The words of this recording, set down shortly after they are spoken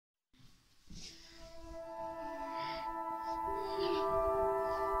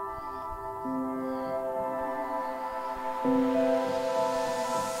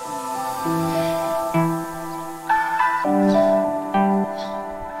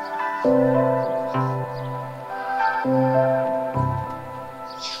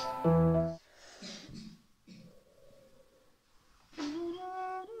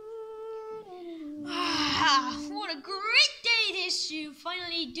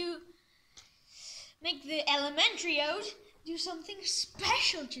make the Elementrios do something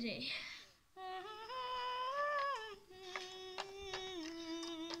special today.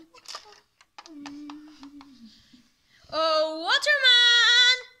 Oh,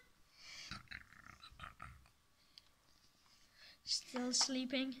 Waterman! Still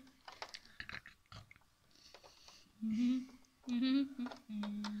sleeping.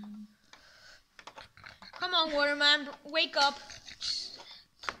 Come on, Waterman, wake up.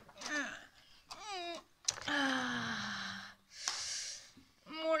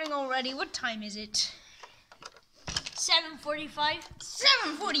 Morning already. What time is it? 7:45.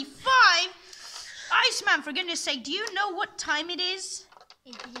 7:45? Iceman, for goodness sake, do you know what time it is?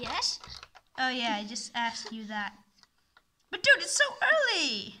 Yes. Oh yeah, I just asked you that. But dude, it's so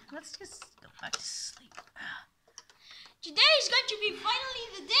early. Let's just go back to sleep. Today is going to be finally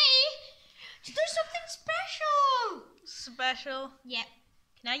the day to do something special. Special? Yeah.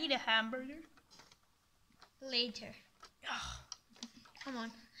 Can I eat a hamburger? Later. Oh. Come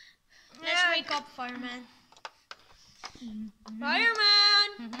on. Let's wake up, fireman.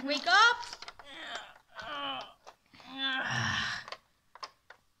 Fireman, wake up.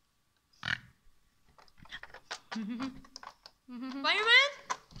 Fireman?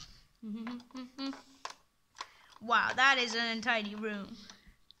 Wow, that is an untidy room.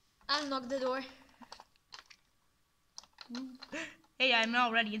 Unlock the door. Hey, I'm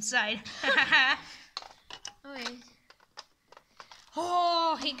already inside. Okay.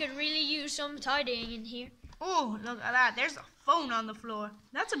 Oh, he could really use some tidying in here. Oh, look at that. There's a phone on the floor.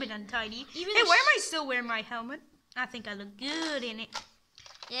 That's a bit untidy. Hey, why am I still wearing my helmet? I think I look good in it.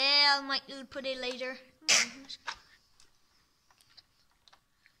 Yeah, I might put it later.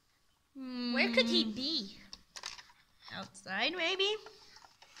 Where could he be? Outside, maybe?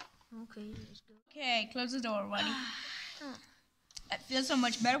 Okay, let's go. Okay, close the door, buddy. I feel so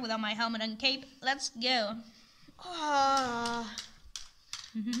much better without my helmet and cape. Let's go.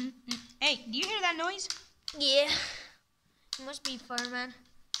 Hey, do you hear that noise? Yeah. It must be fireman.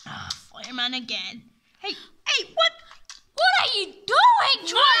 Fireman again. Hey, what? What are you doing?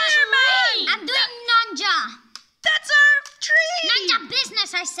 Fireman! I'm doing ninja. That's our tree! Ninja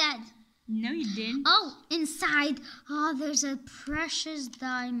business, I said. No, you didn't. Oh, inside. Oh, there's a precious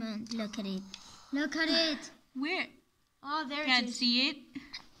diamond. Look at it. Look at it. Where? Oh, there Can't it is. see it.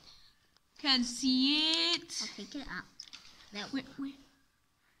 Can't see it. I'll take it out. There. Where?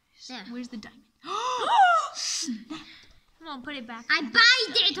 There. Where's the diamond? Come on, put it back. I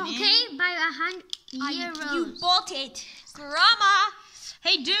bought it, okay? By €100. You bought it. Drama.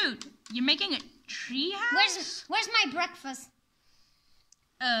 Hey, dude, you're making a tree house? Where's my breakfast?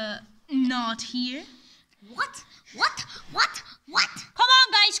 Not here. What? Come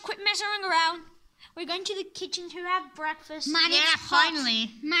on, guys, quit messing around. We're going to the kitchen to have breakfast. Man, Yeah, it's hot.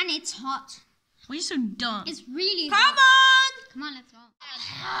 finally. Man, it's hot. Why are you so dumb? It's really Come hot. on. Come on, let's go.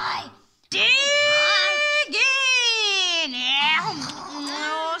 Dig in!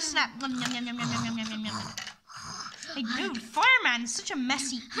 Oh, snap. Yum, yum, yum, yum, yum, yum, yum, yum, yum. Hey, dude, fireman's such a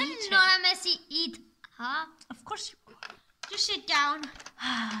messy eater. I'm not a messy eat. Huh? Of course you Just sit down.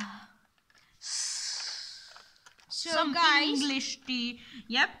 So, So, guys, English tea.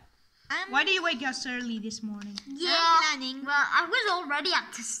 Yep. Why do you wake us early this morning? I'm planning. Well, I was already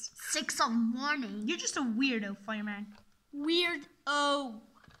at 6 of morning. You're just a weirdo, fireman. Weird. Oh.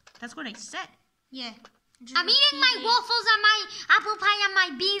 That's what I said. Yeah. I'm eating my waffles and my apple pie and my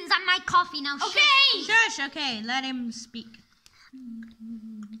beans and my coffee now. Okay. Shush, okay, let him speak.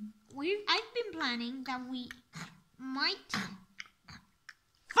 I've been planning that we might.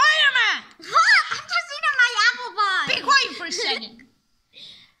 Fireman! What? I'm just eating my apple pie. Be quiet for a second.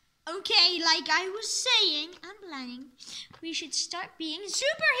 Okay, like I was saying, I'm planning we should start being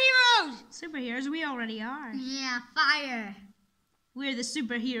superheroes. Superheroes, we already are. Yeah, fire. We're the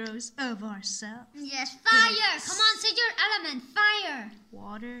superheroes of ourselves. Yes, fire. Come on, say your element. Fire.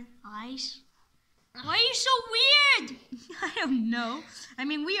 Water. Ice. Why are you so weird? I don't know. I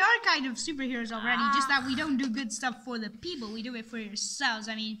mean, we are kind of superheroes already, just that we don't do good stuff for the people. We do it for yourselves.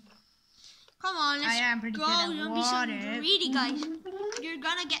 I mean, Come on, let's I am pretty go. good at Don't be so water. greedy, guys. You're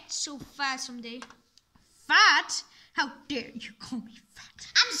gonna get so fat someday. fat? How dare you call me fat?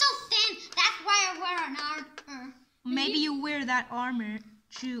 I'm so thin. That's why I wear an armor. Maybe you wear that armor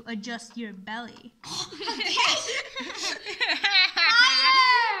to adjust your belly.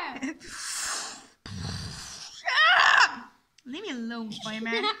 Leave me alone,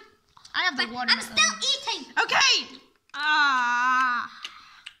 fireman. I have the water. I'm still eating. Okay.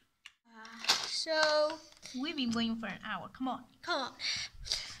 So, We've been waiting for an hour. Come on. come on.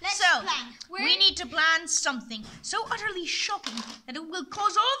 Let's So, plan. we need to plan something so utterly shocking that it will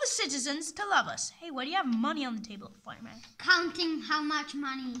cause all the citizens to love us. Hey, why do you have money on the table, fireman? Counting how much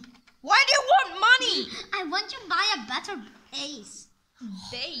money. Why do you want money? I want to buy a better base.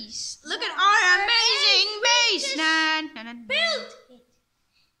 Base. Look at our amazing base. Build it.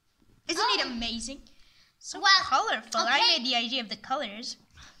 Isn't it amazing? So Well, colorful. I okay. made the idea of the colors.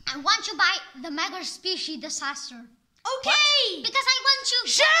 I want to buy the mega species disaster. Okay. Because I want to.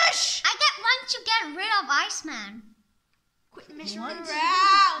 Shush! Want to get rid of Iceman. Quit messing What?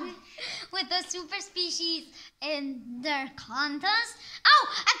 around. With the super species in their contest. Oh,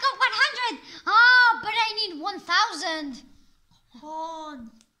 I got 100. Oh, but I need 1,000.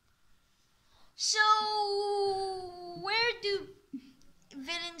 So, where do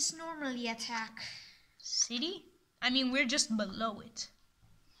villains normally attack? City? I mean, we're just below it.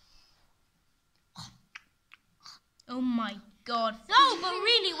 Oh my god. No, but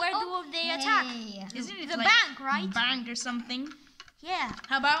really, where do they attack? Hey. Isn't it The like bank, right? Bank or something? Yeah.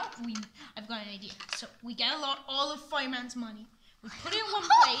 How about I've got an idea. So we get all of Fireman's money. We put it in one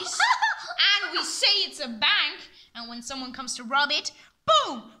place, and we say it's a bank. And when someone comes to rob it,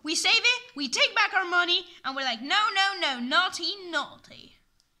 boom! We save it. We take back our money, and we're like, no, naughty, naughty.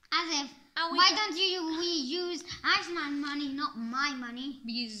 As if. And we Why got- don't we use Iceman money, not my money?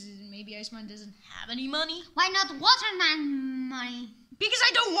 Because maybe Iceman doesn't have any money. Why not Waterman money? Because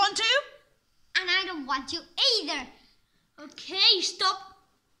I don't want to. And I don't want to either. Okay, stop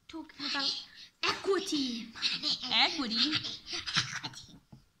talking about equity. Equity.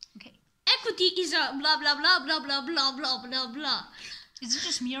 Okay. Equity is a blah blah blah blah blah blah blah blah blah. Is it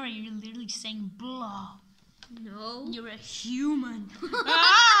just me or are you literally saying blah? No. You're a human.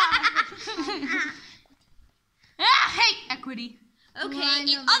 Ah! I hate equity. Okay, Why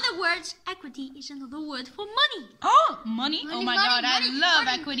in not? other words, equity is another word for money. Oh, money? Oh Money, my money, god, I money, love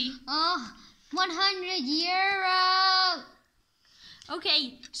money. equity. Oh, 100 euro.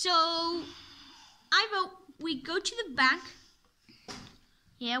 Okay, so I vote we go to the bank.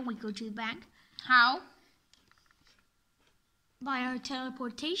 Yeah, we go to the bank How? by our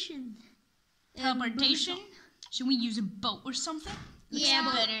teleportation. Teleportation? Should we use a boat or something? Looks Yeah,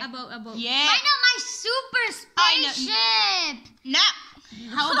 better. a boat. Yeah. I know my super I know. spaceship. No.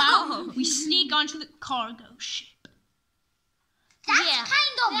 How about we sneak onto the cargo ship? That's Yeah.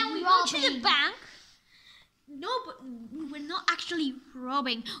 kind of Then we go to the robbing. bank. No, but we're not actually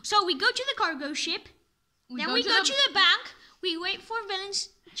robbing. So we go to the cargo ship. Then we go to the bank. We wait for villains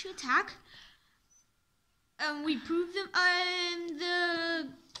to attack. We prove them, the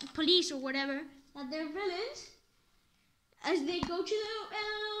police or whatever, that they're villains. As they go to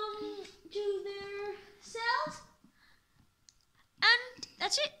their cells. And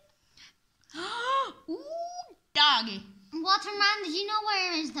that's it. Ooh, doggy. Waterman, do you know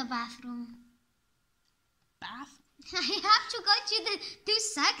where is the bathroom? Bath? I have to go to the 2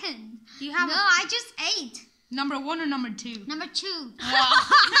 seconds. Do you have No, a- I just ate. Number 1 or number 2? Number 2.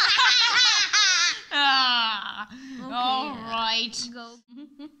 Ah, Okay, all right. Go.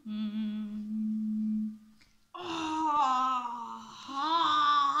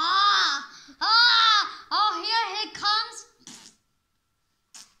 Oh, here he comes.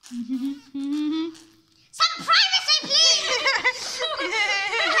 Some privacy, please.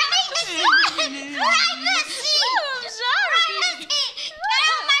 Privacy. Privacy. I'm sorry. Privacy. Get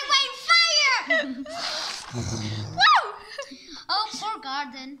out of my way, fire. Woo. Oh, poor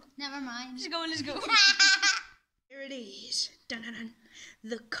garden. Never mind. Let's go. Here it is. Dun-dun-dun.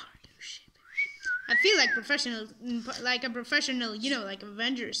 The cargo ship. I feel like a professional, like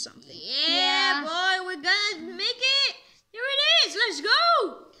Avenger or something. Yeah, boy, we're gonna make it. Here it is. Let's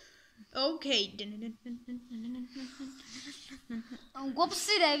go. Okay. Oh,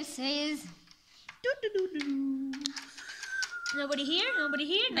 whoopsie daisies. Nobody here.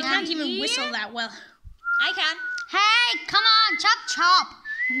 I can't even whistle that well. I can. Hey, come on, chop chop.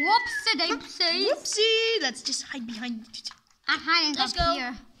 Whoopsie daisies. Whoopsie. Let's just hide behind. I'm hiding Let's up go.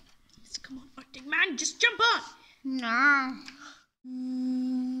 here. Come on, Arctic man, just jump on. No.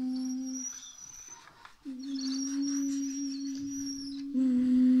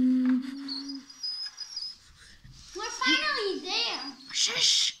 We're finally there.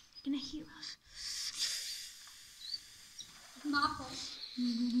 Shush. You're gonna hear us. My fault.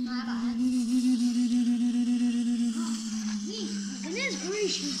 My bad. Goodness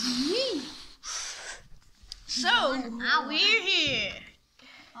gracious me. So, we're here.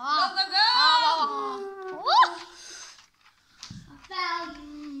 Oh. Go. Woo. I fell.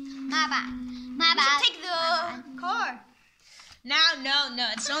 My bad. My bad. Take the car. No,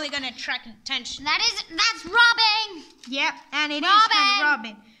 it's only gonna attract attention. That's robbing. Yep, and it is Robbing. kind of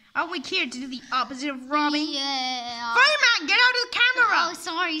robbing. Aren't we here to do the opposite of robbing? Yeah. Fireman, get out of the camera! Oh,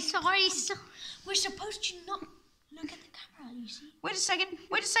 sorry. We're supposed to not look at the camera, you see. Wait a second.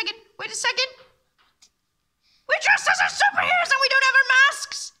 We're dressed as superheroes and we don't have our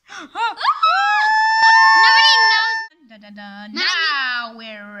masks. Nobody knows. Now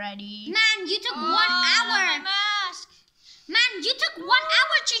we're ready. Man, you took 1 hour. Mask. Man, you took 1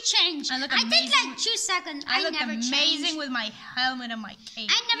 hour to change. I look take amazing. like 2 seconds. I look never amazing changed. with my helmet and my cape.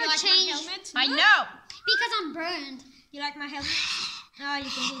 I never You like my changed. helmet? I know. Because I'm burned. You like my helmet? Oh, you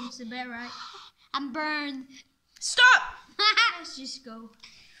think it's the bear, right? I'm burned. Stop. Let's just go.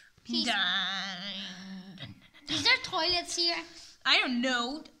 Please. Dun. Is there toilets here? I don't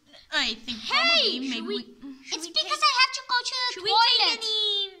know. I think Hey, probably should maybe we- It's because I have to go to the Should we toilet. take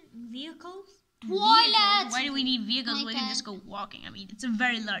any vehicles? Toilet. Why do we need vehicles? My We can God. just go walking. I mean, it's a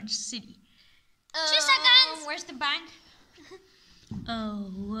very large city. 2 seconds. Where's the bank?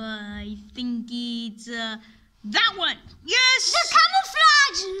 Oh, I think it's that one. Yes. The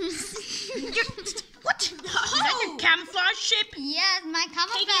camouflage. What? Is that your camouflage ship? Yes, my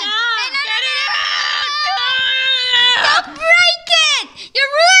camouflage. Take it out. Hey, Get it Don't break it!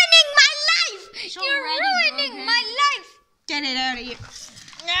 You're ruining my life! So You're ready, ruining okay. my life! Get it out of here.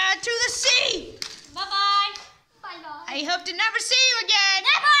 To the sea. Bye-bye. Bye-bye. I hope to never see you again.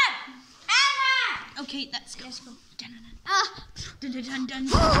 Never! Ever! Okay, let's go.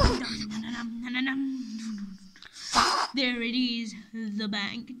 There it is, the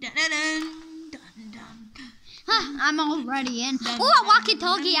bank. I'm already in. Oh, a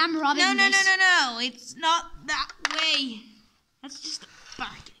walkie-talkie. I'm robbing this. No. It's not that way. That's just the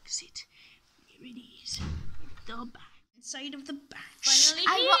back exit. Here it is. The back. Inside of the bank. Finally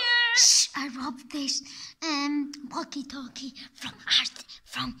I here. robbed this walkie-talkie from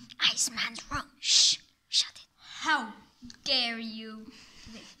Iceman's room. Shh, shut it. How dare you?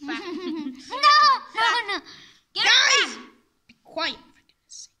 No. Get Guys! Be quiet, for goodness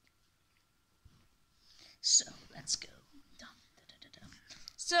sake. So, let's go.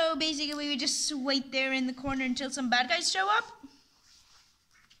 So, basically, we would just wait there in the corner until some bad guys show up?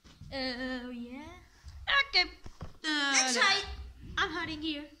 yeah. Okay. That's right. I'm hiding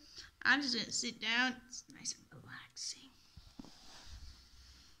here. I'm just gonna sit down. It's nice and relaxing.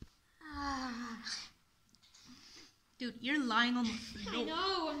 Dude, you're lying on the I floor.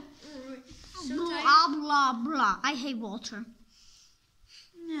 know. I'm so tired. Blah, blah, blah. I hate water.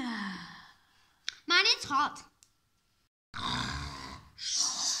 Man, it's hot.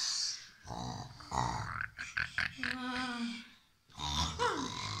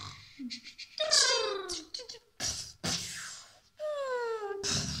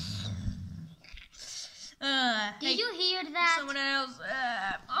 Did you hear that? Someone else.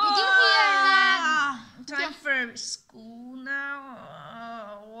 Did you hear that? Time for school now.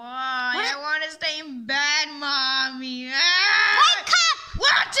 Why? What? I want to stay in bed, mommy. Wake up!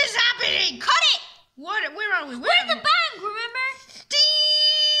 What is happening? Cut it! What? Where are we? We're in the bank, remember?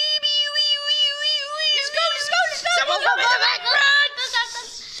 Let's go! Someone come in the back run!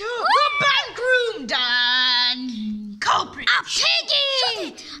 The bank room done. Culprit. A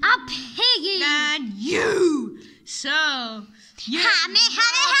piggy! A piggy! And you. So, you Hammy, hammy, the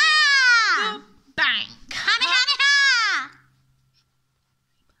ha! bank. Hammy, hammy, ha!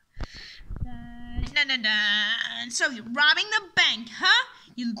 So you're robbing the bank, huh?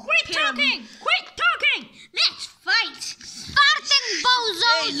 You Quit talking! Let's fight! Farting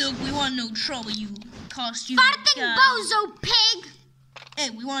bozo! Hey, look, we want no trouble, you costume Farting guy. bozo pig! Hey,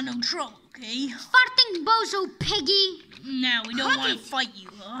 we want no trouble, okay? Farting bozo piggy! Now, we don't Cut want to it. fight you,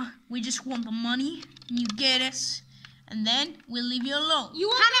 huh? We just want the money, and you get us, and then we'll leave you alone. You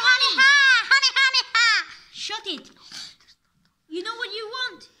want Hammy, the hammy, money? ha! Hammy, hammy, ha! Shut it. You know what you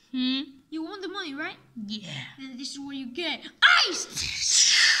want? You want the money, right? Yeah. And this is what you get. Ice! Fire!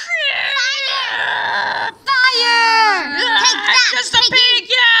 Fire! Take that, Just a piggy! pig,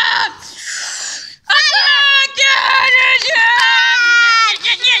 yeah!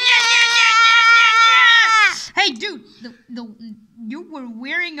 Hey, dude, you were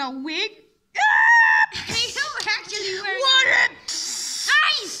wearing a wig? They don't actually wear What?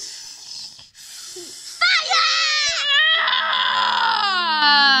 ice!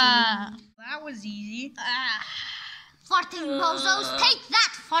 That was easy. Farting bozos, take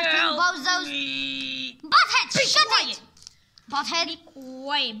that, farting bozos! Me. Butthead, shut quiet. it! Butthead,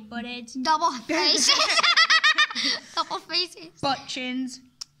 Quiet, but it's... double faces. Double faces. Butt chins.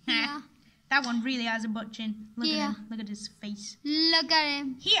 Yeah. That one really has a butt chin. Look at Yeah. him. Look at his face. Look at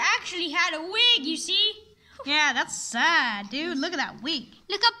him. He actually had a wig, you see? Yeah, that's sad, dude. Look at that wig.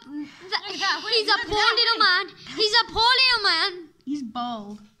 Look up. at that wig, He's a look at poor that little man. He's a poor little man. He's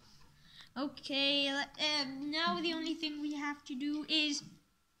bald. Okay, now the only thing we have to do is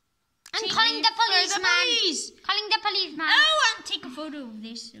I'm calling the policeman. Police. Calling the policeman. Oh, and take a photo of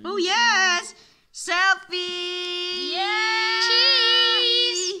this. Oh yes, selfie. Yeah.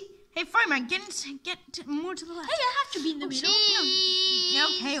 Cheese. Hey, fireman, get more to the left. Hey, I have to be in the middle. Cheese.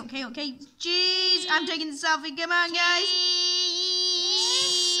 Yeah, okay. Jeez, I'm taking the selfie. Come on, guys.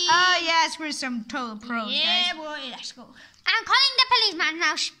 Oh yes, we're some total pros, Yeah, guys. boy, let's go. I'm calling the policeman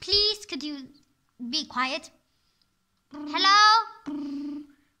now. Please, could you be quiet? Hello?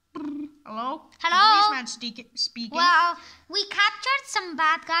 Hello? Hello? The policeman speaking. Well, we captured some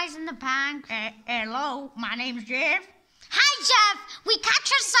bad guys in the bank. Hello, my name's Jeff. Hi, Jeff. We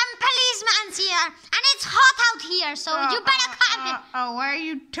captured some policemen here, and it's hot out here, so you better come. Why are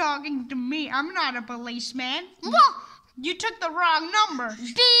you talking to me? I'm not a policeman. Whoa. You took the wrong number.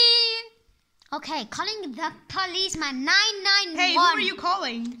 Beep. Okay, calling the policeman. 991. Hey, who are you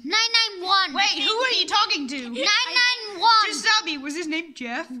calling? 991. Wait, who are you talking to? 991. Just tell me, was his name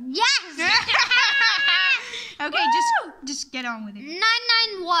Jeff? Yes. Okay, just get on with it.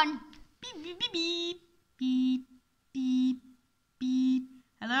 991. Beep, beep, beep, beep, beep, beep, beep.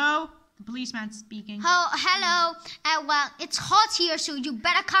 Hello? The policeman speaking. Oh, hello. Well, it's hot here, so you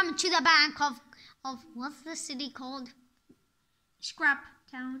better come to the bank of what's the city called? Scrap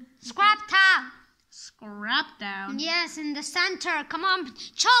Town. Scrap Town. Scrap down. Yes, in the center. Come on,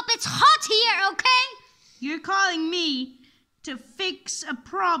 Chop. It's hot here, okay? You're calling me to fix a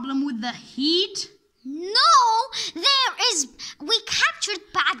problem with the heat? No, we captured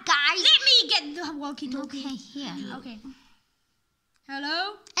bad guys. Let me get the walkie-talkie. Okay, here. Okay.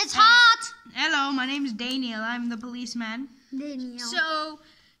 Hello? It's hot. Hello, my name is Daniel. I'm the policeman. Daniel. So,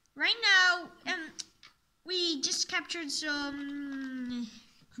 right now, we just captured some...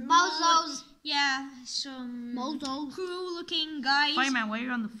 Bozos. Yeah, some... Bozos. Cruel-looking guys. Fireman, why are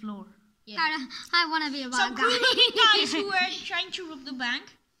you on the floor? Yeah. I want to be a bad Some guy. cruel-looking guys who were trying to rob the bank.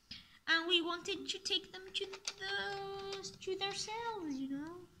 And we wanted to take them to their cells, you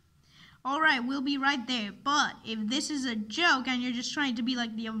know? Alright, we'll be right there. But if this is a joke and you're just trying to be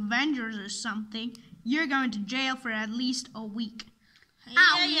like the Avengers or something, you're going to jail for at least a week.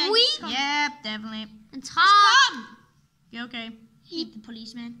 A week? Yep, definitely. It's hot. You okay? Hate the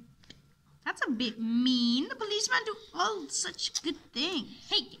policeman. That's a bit mean. The policeman do all such good things.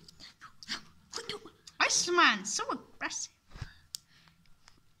 Hey. Iceman, so aggressive.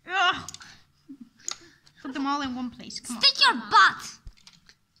 Ugh. Put them all in one place. Come on. Stick your butt.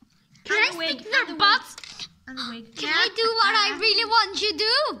 Can I And the wig, stick your and the butts? And the wig. Can I do what I really want you to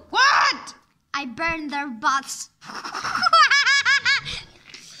do? What? I burn their butts. Take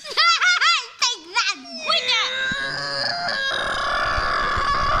that. Quit that!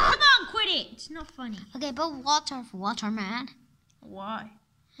 Come on, quit it. It's not funny. Okay, but water, man. Why?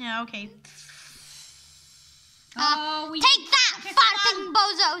 Yeah, okay. Take that, farting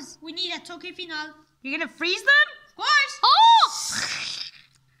bozos. We need a toque final. You're gonna freeze them? Of course. Oh!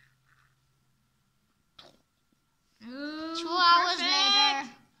 2 hours later.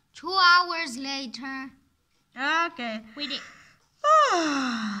 2 hours later. Okay. Wait it.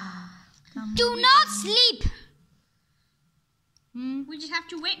 Do not sleep. We just have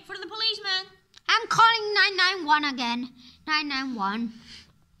to wait for the policeman. I'm calling 991 again. 991.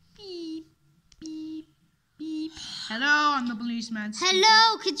 Beep, beep, beep. Hello, I'm the policeman.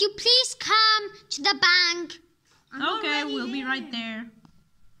 Hello, could you please come to the bank? Okay, we'll be right there.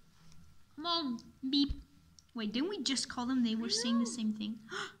 Come on. Beep. Wait, didn't we just call them? They were saying the same thing.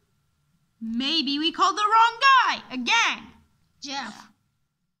 Maybe we called the wrong guy again. Jeff.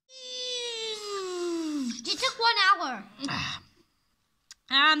 It took 1 hour.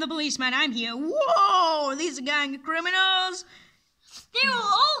 I'm the policeman. I'm here. Whoa, these are gang of criminals. They were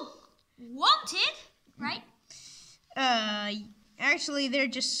all wanted, right? Actually, they're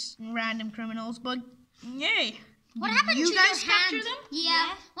just random criminals. But yay. What happened you to guys your hand? capture them?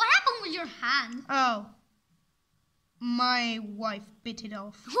 Yeah. What happened with your hand? Oh. My wife bit it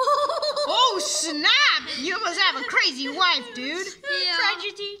off. Oh, snap! You must have a crazy wife, dude.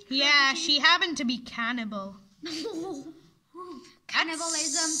 Tragedy. Yeah, she happened to be cannibal.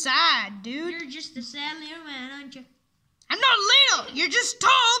 Cannibalism. That's sad, dude. You're just a sad little man, aren't you? I'm not little. You're just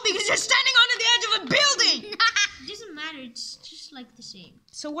tall because you're standing on the edge of a building. It doesn't matter. It's just like the same.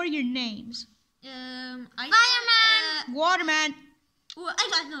 So what are your names? Fireman. Waterman. Well, I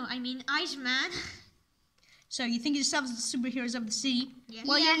don't know. I mean, Iceman. So you think yourselves the superheroes of the city? Yes.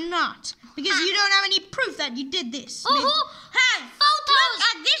 Well, Yeah. you're not. Because you don't have any proof that you did this. Oh, Hey, photos. look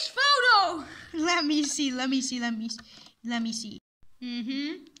at this photo. Let me see.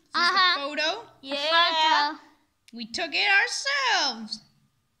 Mm-hmm. Uh-huh. Photo. Photo. We took it ourselves.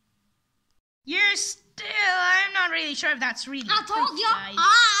 You're still... I'm not really sure if that's really I told proof, you. guys.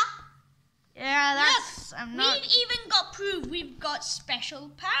 Yeah, that's... Look, I'm not... we've even got proof. We've got special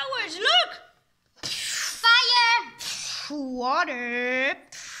powers. Look! Fire! Water.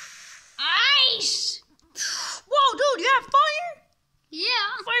 Ice! Whoa, dude, you have fire? Yeah.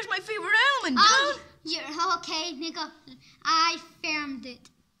 Fire's my favorite element, Oh, dude. you're okay, Nico. I filmed it.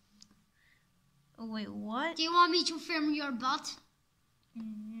 Oh, wait, what? Do you want me to film your butt?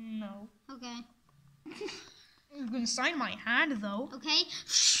 No. Okay. You can sign my hand, though. Okay.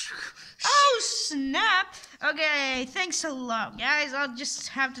 Oh, snap. Okay, thanks a lot, guys. I'll just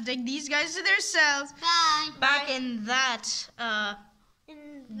have to take these guys to their cells. Bye. Back in that,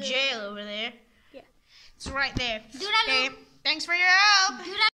 In the- jail over there. Yeah. It's right there. Doodaloo. Okay, thanks for your help.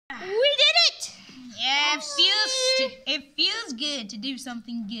 Do that. We did it! Yeah, it feels good to do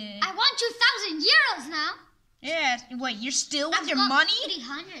something good. I want 2,000 euros now. Yeah, wait, you're still with I've your got money?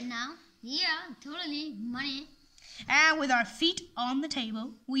 300 now. Yeah, totally. Money. And with our feet on the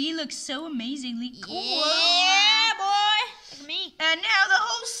table, we look so amazingly cool. Yeah, boy! Look at me. And now the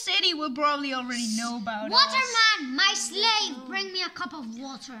whole city will probably already know about us. Waterman, my slave, bring me a cup of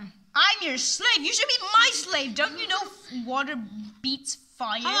water. I'm your slave. You should be my slave. Don't you know water beats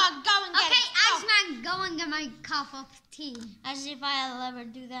fire? Come on, go and get Okay, it. Go. Iceman, go and get my cup of tea. As if I'll ever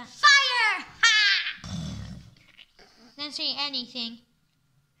do that. Fire! Ha! Don't say anything.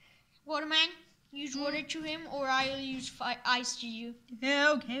 Waterman, use water to him or I'll use ice to you.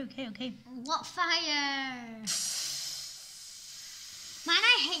 Yeah, okay. What fire? Man,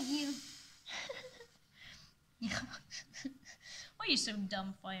 I hate you. Why are you so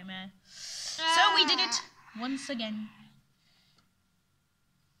dumb, fireman? So we did it once again.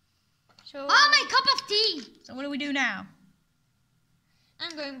 So Oh, my cup of tea. So what do we do now?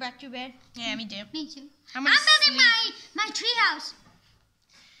 I'm going back to bed. Yeah, me too. Me too. I'm I'm gonna building sleep. my treehouse.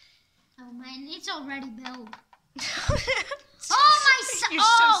 Oh man, it's already built. Oh my You're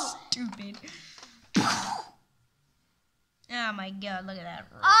oh! so stupid. Oh my god, look at that.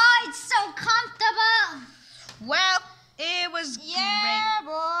 Oh, it's so comfortable. Well, it was Yeah,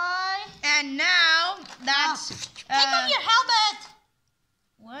 boy. great. And now that's Take off your helmet.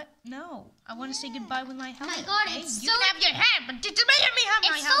 what? No, I want to say goodbye with my helmet. My god, okay? it's you so- can have your hat, but just let me have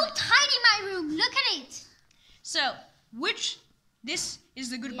my It's so helmet. tiny, my room. Look at it. So, this is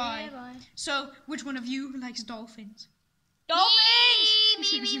the goodbye. Yeah, boy. So, which one of you likes dolphins?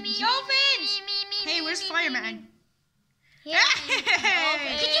 Dolphins! Me. Dolphins! Hey, where's Fireman? Here.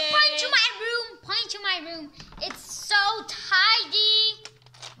 Hey! Could you point to my room? Point to my room. It's so tidy.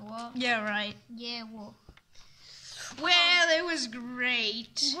 What? Yeah, right. Yeah, what? Well, it was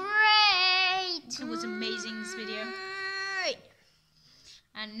great. Great. It was amazing, this video.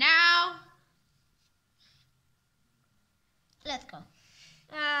 And now, Let's go.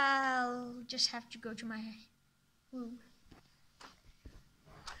 I'll just have to go to my room.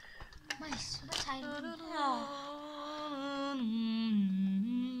 My super tiny room.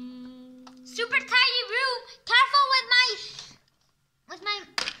 Super tiny room. Careful with my.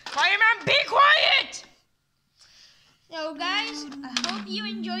 Fireman, be quiet! So guys, I hope you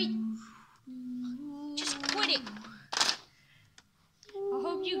enjoyed. Just quit it. I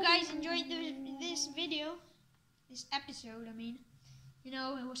hope you guys enjoyed this video, this episode. I mean, you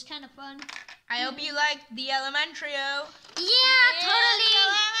know, it was kind of fun. I hope you liked the Elementrio. Yeah, totally.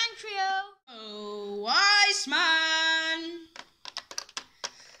 Elementrio. Oh, Iceman!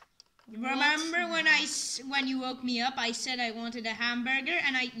 Remember when you woke me up, I said I wanted a hamburger,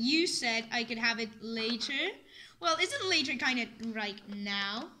 and you said I could have it later. Well, isn't later kind of right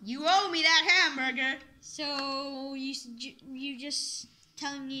now? You owe me that hamburger. So you just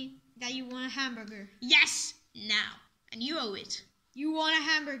telling me that you want a hamburger? Yes, now, and you owe it. You want a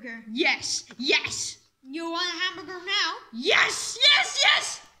hamburger? Yes. You want a hamburger now? Yes.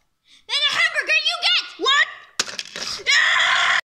 Then a hamburger you get. What? Ah!